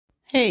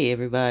Hey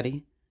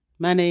everybody,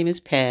 my name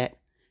is Pat,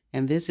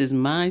 and this is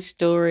my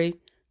story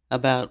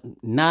about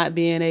not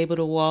being able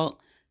to walk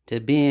to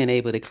being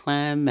able to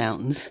climb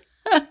mountains.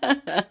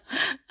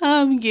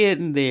 I'm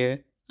getting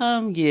there.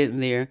 I'm getting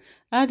there.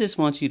 I just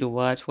want you to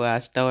watch where I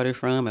started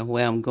from and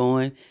where I'm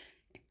going,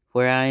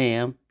 where I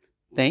am.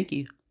 Thank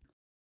you.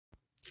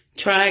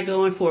 Try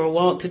going for a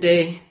walk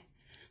today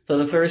for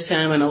the first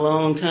time in a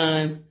long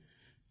time.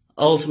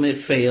 Ultimate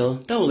fail.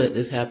 Don't let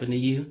this happen to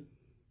you.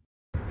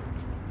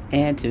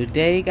 And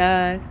today,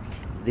 guys,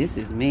 this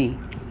is me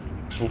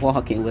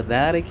walking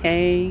without a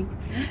cane.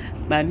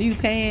 My new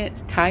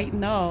pants tight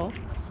and all.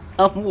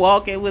 I'm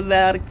walking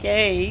without a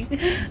cane.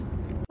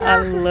 I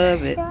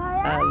love it.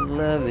 I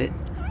love it.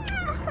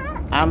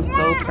 I'm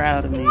so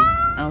proud of me.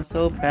 I'm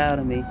so proud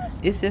of me.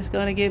 It's just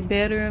going to get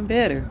better and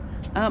better.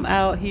 I'm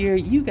out here.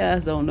 You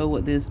guys don't know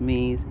what this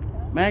means.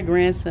 My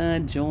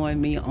grandson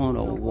joined me on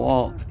a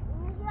walk.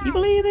 You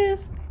believe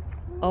this?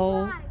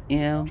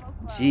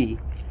 OMG.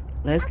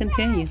 Let's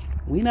continue.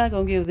 We're not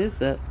going to give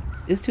this up.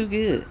 It's too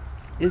good.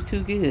 It's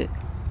too good.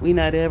 We're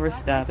not ever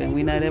stopping.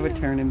 We're not ever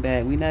turning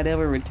back. We're not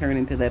ever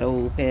returning to that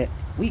old path.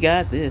 We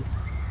got this.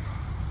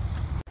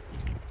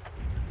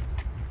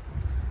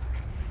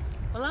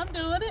 Well, I'm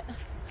doing it.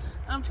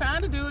 I'm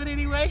trying to do it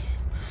anyway.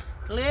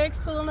 Legs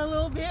pulling a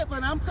little bit,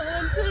 but I'm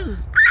pulling too.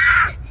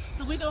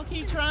 So we're going to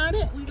keep trying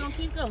it. We're going to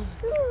keep going.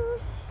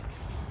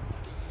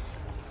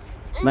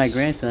 My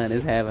grandson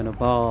is having a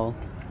ball.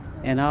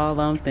 And all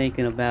I'm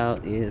thinking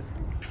about is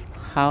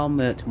how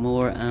much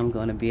more I'm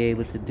going to be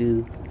able to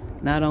do,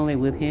 not only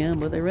with him,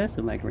 but the rest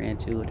of my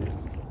grandchildren.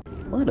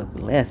 What a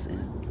blessing.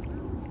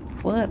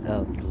 What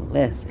a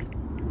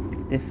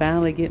blessing. To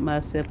finally get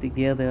myself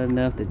together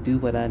enough to do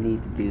what I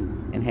need to do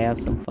and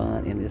have some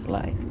fun in this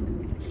life.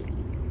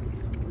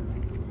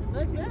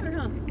 That's better,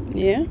 huh?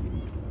 Yeah.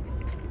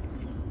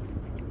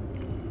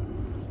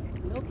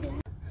 Okay.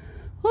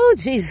 Oh,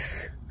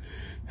 Jesus.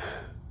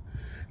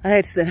 I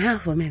had to sit down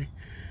for a minute.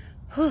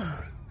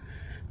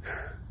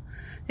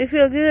 It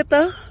feel good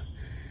though.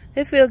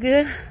 It feel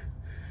good.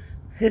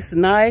 It's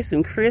nice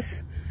and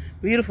crisp,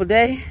 beautiful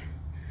day.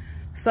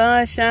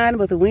 Sun shining,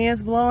 but the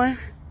wind's blowing.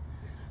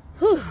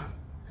 Whew.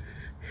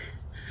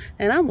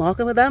 And I'm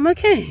walking without my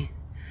cane.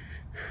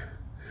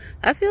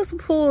 I feel some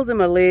pulls in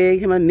my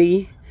leg and my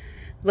knee,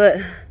 but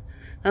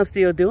I'm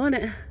still doing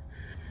it.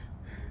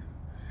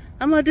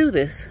 I'm gonna do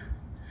this.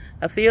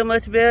 I feel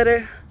much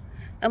better.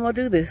 I'm gonna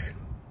do this.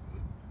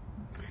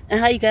 And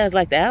how you guys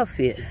like the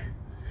outfit?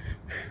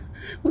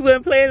 We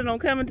weren't planning on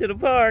coming to the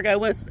park. I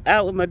went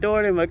out with my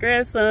daughter and my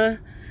grandson,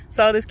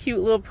 saw this cute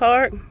little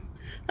park.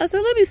 I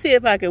said, let me see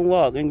if I can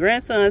walk. And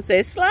grandson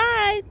said,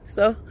 slide.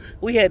 So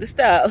we had to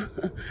stop.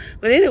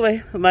 But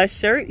anyway, my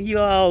shirt, you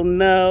all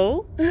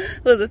know,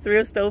 was a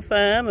thrift store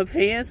find. My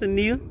pants are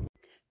new.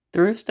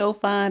 Thrift store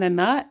find or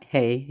not,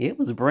 hey, it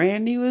was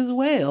brand new as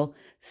well.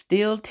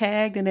 Still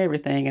tagged and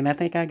everything. And I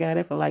think I got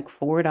it for like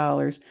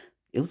 $4.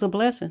 It was a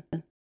blessing.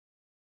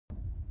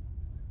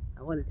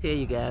 I want to tell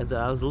you guys,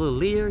 I was a little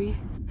leery,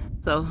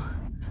 so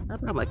I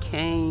brought my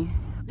cane.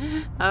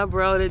 I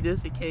brought it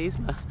just in case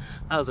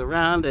I was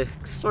around the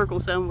circle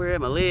somewhere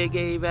and my leg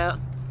gave out.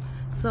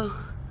 So,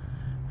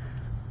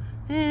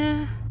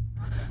 yeah,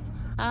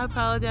 I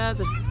apologize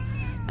if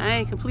I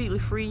ain't completely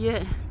free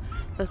yet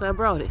because I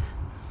brought it.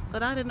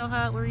 But I didn't know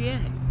how it would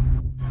react.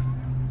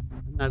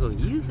 I'm not going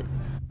to use it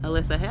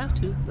unless I have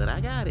to, but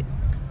I got it.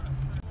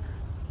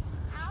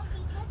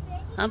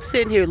 I'm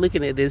sitting here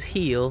looking at this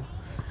hill.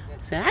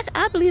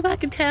 I believe I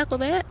can tackle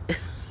that.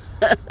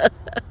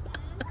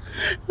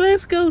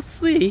 Let's go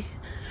see.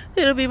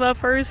 It'll be my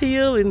first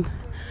hill and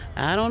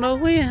I don't know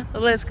when,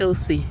 but let's go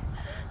see.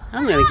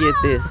 I'm gonna get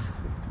this.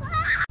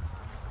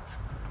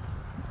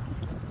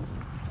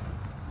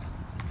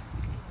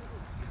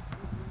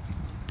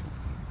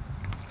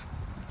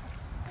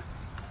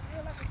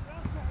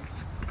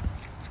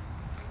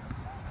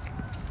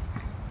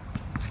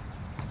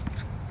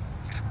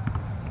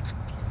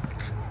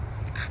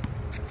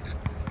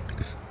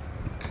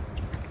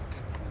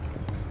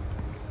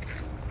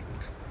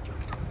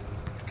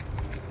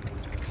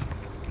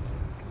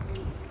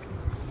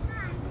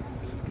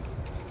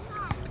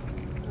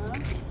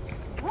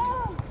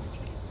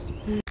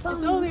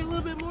 It's only a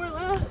little bit more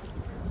left.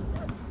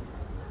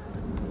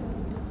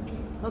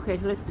 Okay,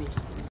 let's see.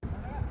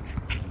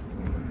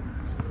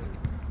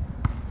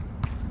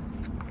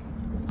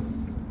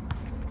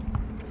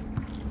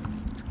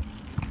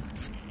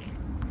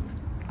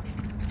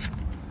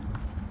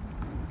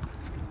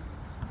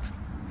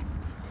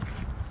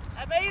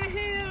 I made a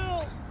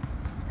hill.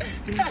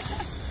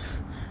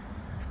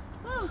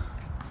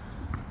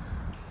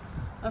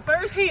 My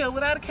first hill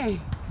without a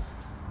cane.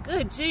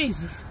 Good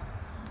Jesus.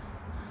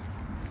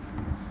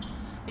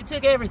 It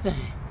took everything.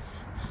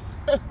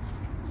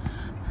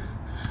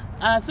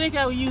 I think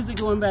I would use it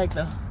going back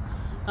though.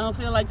 I don't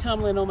feel like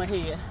tumbling on my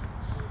head.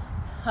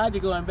 How'd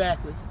you going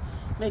backwards?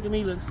 Making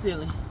me look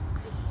silly.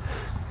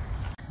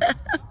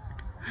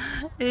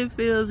 It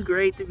feels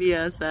great to be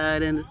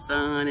outside in the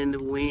sun and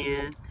the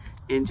wind,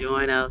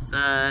 enjoying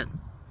outside.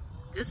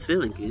 Just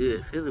feeling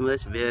good, feeling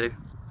much better.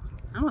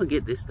 I'm gonna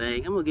get this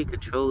thing. I'm gonna get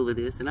control of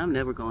this, and I'm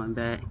never going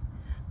back.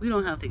 We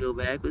don't have to go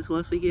backwards.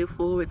 Once we get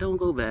forward, don't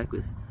go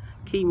backwards.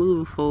 Keep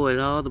moving forward.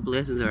 All the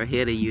blessings are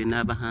ahead of you,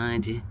 not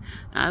behind you.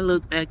 I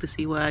look back to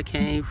see where I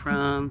came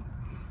from,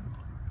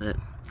 but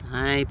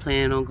I ain't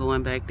planning on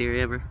going back there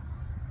ever.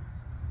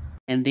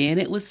 And then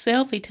it was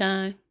selfie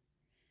time.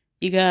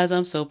 You guys,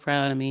 I'm so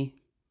proud of me.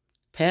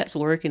 Pat's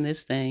working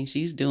this thing.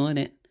 She's doing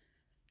it.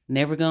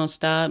 Never gonna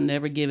stop,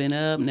 never giving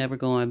up, never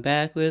going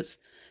backwards.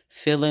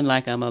 Feeling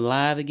like I'm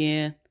alive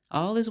again.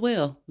 All is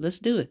well. Let's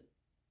do it.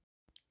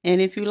 And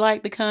if you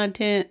like the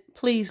content,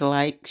 please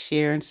like,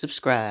 share, and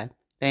subscribe.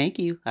 Thank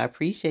you. I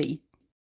appreciate you.